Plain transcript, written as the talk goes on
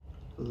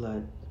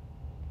Let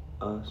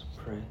us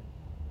pray.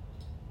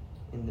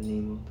 In the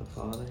name of the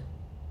Father,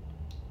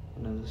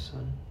 and of the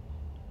Son,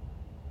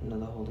 and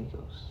of the Holy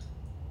Ghost.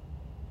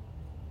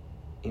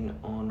 In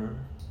honor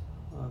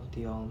of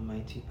the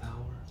Almighty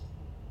power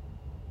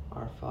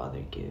our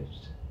Father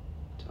gives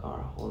to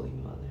our Holy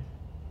Mother.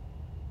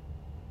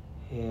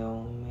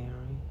 Hail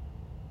Mary,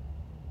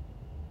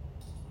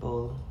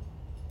 full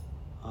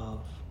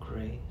of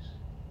grace.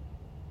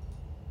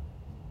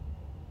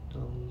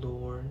 The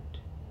Lord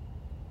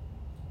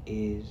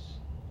is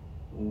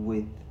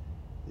with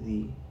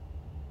thee.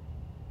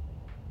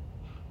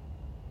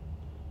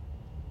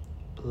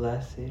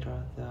 Blessed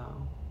art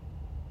thou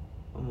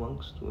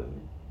amongst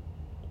women,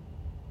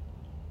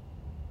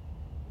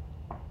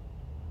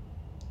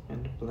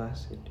 and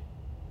blessed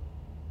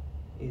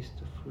is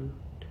the fruit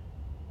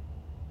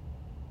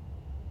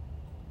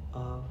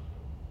of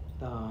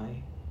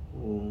thy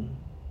womb,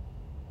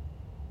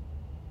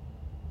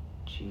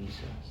 Jesus.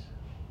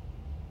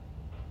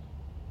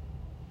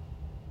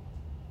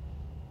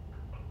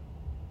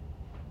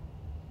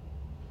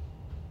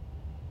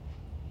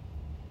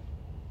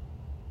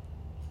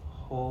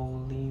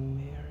 Holy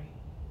Mary,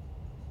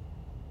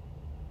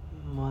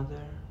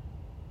 Mother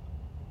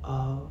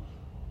of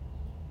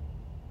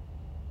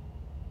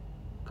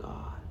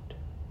God,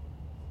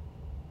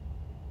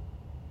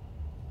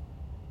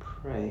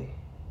 pray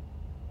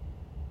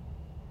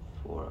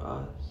for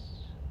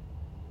us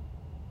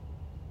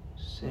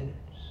sinners,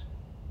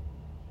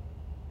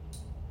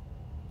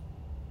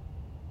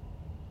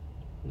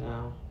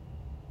 now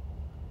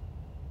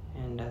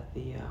and at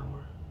the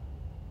hour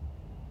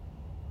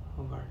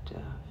of our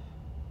death.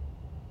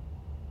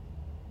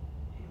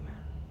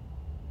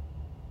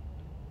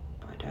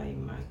 By thy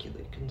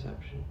immaculate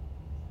conception,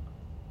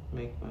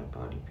 make my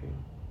body pure,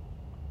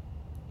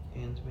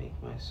 and make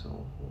my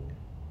soul holy.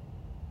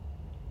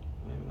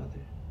 My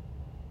Mother,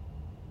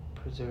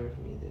 preserve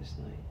me this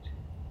night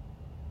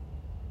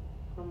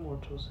from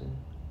mortal sin,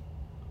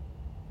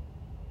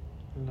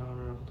 in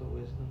honor of the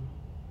wisdom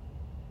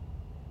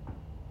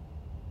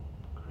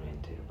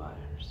granted by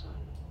her Son.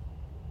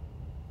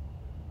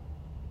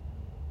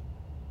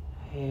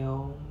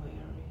 Hail Mary,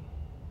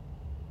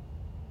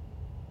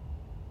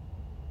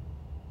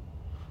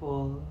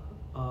 full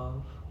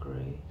of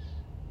grace,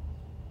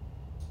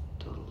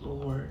 the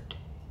Lord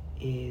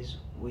is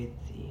with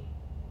thee.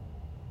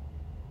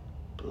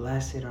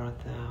 Blessed art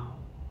thou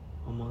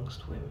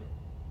amongst women,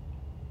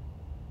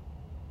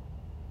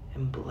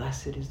 and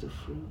blessed is the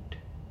fruit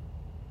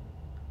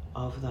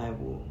of thy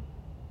womb,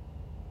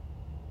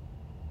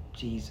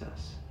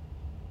 Jesus.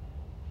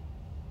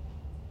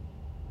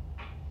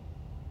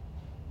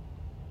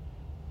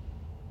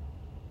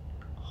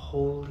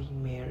 Holy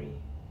Mary,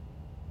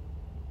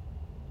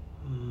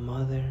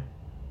 Mother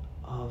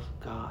of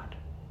God,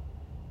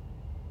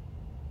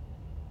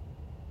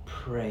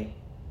 pray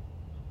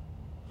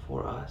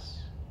for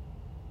us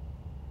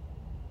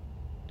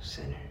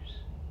sinners,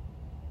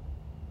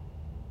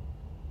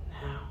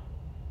 now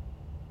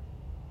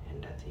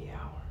and at the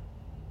hour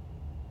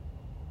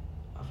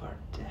of our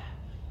death.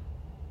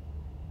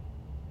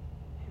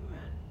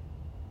 Amen.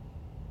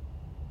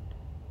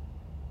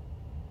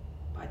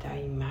 By thy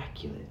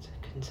immaculate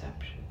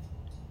conception,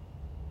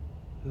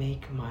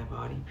 make my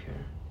body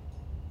pure,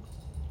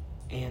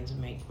 and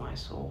make my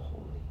soul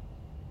holy.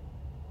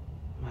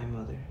 My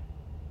Mother,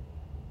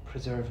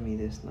 preserve me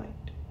this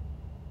night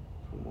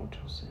from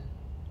mortal sin.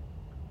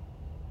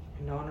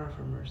 In honor of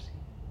her mercy,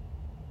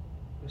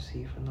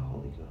 receive from the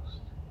Holy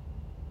Ghost.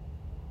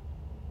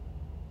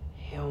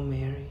 Hail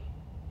Mary,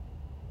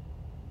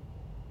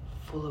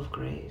 full of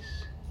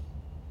grace,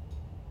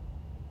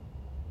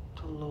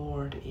 the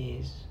Lord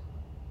is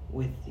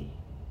with thee.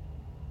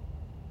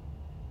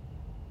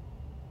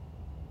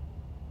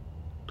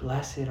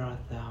 Blessed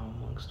art thou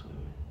amongst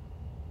women,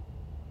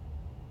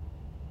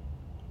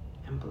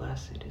 and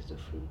blessed is the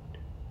fruit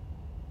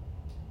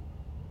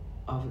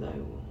of thy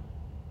womb,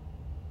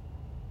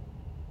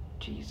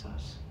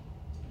 Jesus.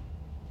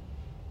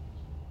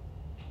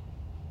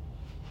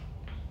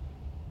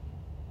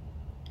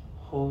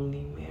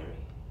 Holy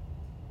Mary,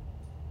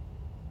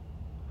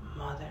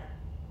 Mother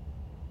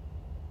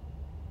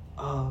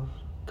of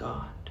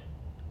God,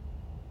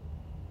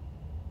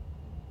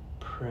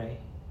 pray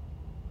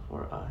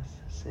for us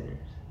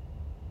sinners,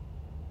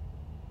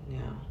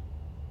 now